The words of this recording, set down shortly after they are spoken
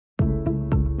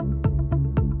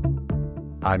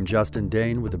I'm Justin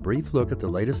Dane with a brief look at the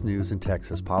latest news in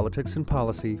Texas politics and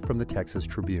policy from the Texas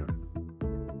Tribune.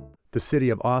 The city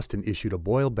of Austin issued a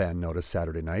boil ban notice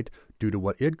Saturday night due to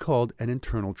what it called an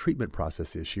internal treatment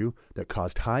process issue that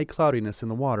caused high cloudiness in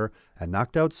the water and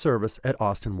knocked out service at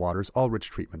Austin Water's Ulrich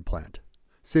treatment plant.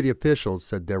 City officials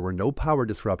said there were no power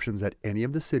disruptions at any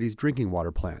of the city's drinking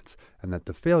water plants and that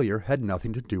the failure had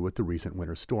nothing to do with the recent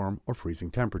winter storm or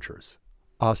freezing temperatures.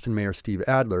 Austin Mayor Steve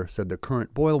Adler said the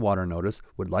current boil water notice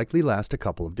would likely last a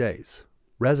couple of days.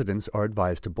 Residents are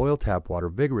advised to boil tap water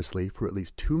vigorously for at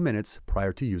least 2 minutes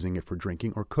prior to using it for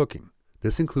drinking or cooking.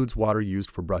 This includes water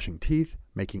used for brushing teeth,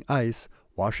 making ice,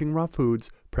 washing raw foods,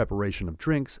 preparation of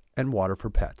drinks, and water for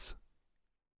pets.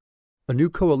 A new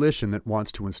coalition that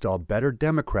wants to install better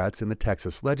Democrats in the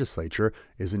Texas legislature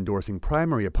is endorsing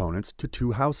primary opponents to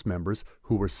 2 House members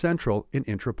who were central in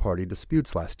intra-party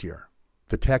disputes last year.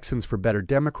 The Texans for Better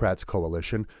Democrats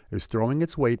coalition is throwing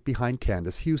its weight behind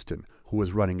Candace Houston, who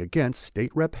is running against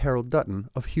State Rep. Harold Dutton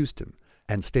of Houston,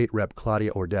 and State Rep.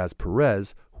 Claudia Ordaz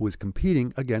Perez, who is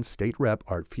competing against State Rep.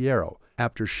 Art Fierro,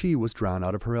 after she was drawn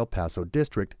out of her El Paso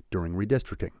district during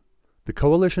redistricting. The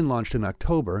coalition launched in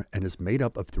October and is made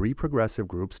up of 3 progressive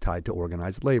groups tied to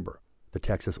organized labor: the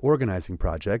Texas Organizing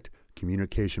Project,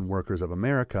 Communication Workers of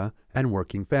America, and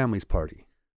Working Families Party.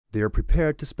 They are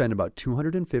prepared to spend about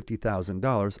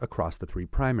 $250,000 across the 3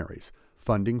 primaries,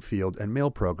 funding field and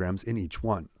mail programs in each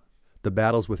one. The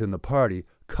battles within the party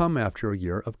come after a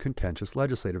year of contentious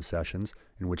legislative sessions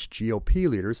in which GOP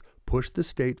leaders pushed the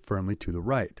state firmly to the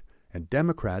right, and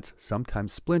Democrats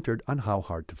sometimes splintered on how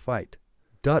hard to fight.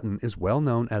 Dutton is well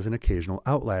known as an occasional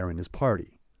outlier in his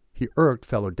party. He irked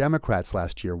fellow Democrats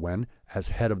last year when, as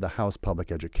head of the House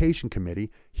Public Education Committee,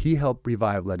 he helped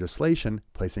revive legislation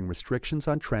placing restrictions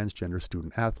on transgender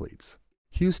student athletes.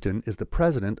 Houston is the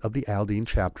president of the Aldine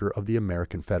chapter of the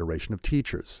American Federation of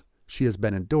Teachers. She has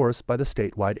been endorsed by the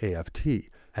statewide AFT,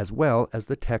 as well as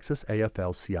the Texas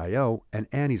AFL-CIO and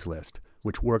Annie's List,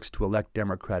 which works to elect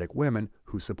Democratic women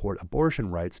who support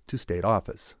abortion rights to state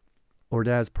office.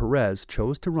 Ordaz Perez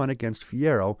chose to run against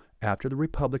Fierro after the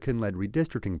Republican-led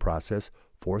redistricting process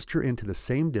forced her into the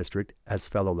same district as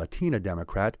fellow Latina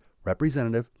Democrat,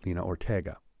 Representative Lena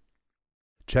Ortega.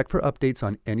 Check for updates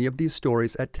on any of these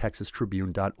stories at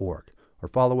texastribune.org or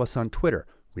follow us on Twitter.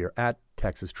 We are at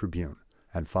Texas Tribune.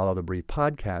 And follow the Brief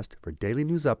Podcast for daily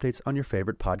news updates on your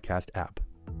favorite podcast app.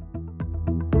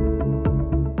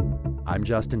 I'm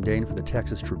Justin Dane for the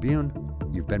Texas Tribune.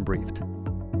 You've been briefed.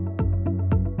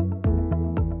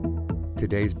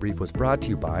 Today's brief was brought to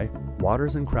you by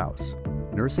Waters & Krause,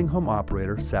 nursing home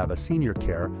operator Sava Senior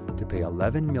Care, to pay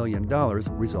 $11 million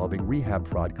resolving rehab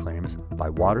fraud claims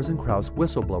by Waters & Krause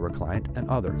whistleblower client and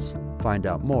others. Find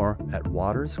out more at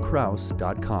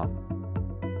waterskrause.com.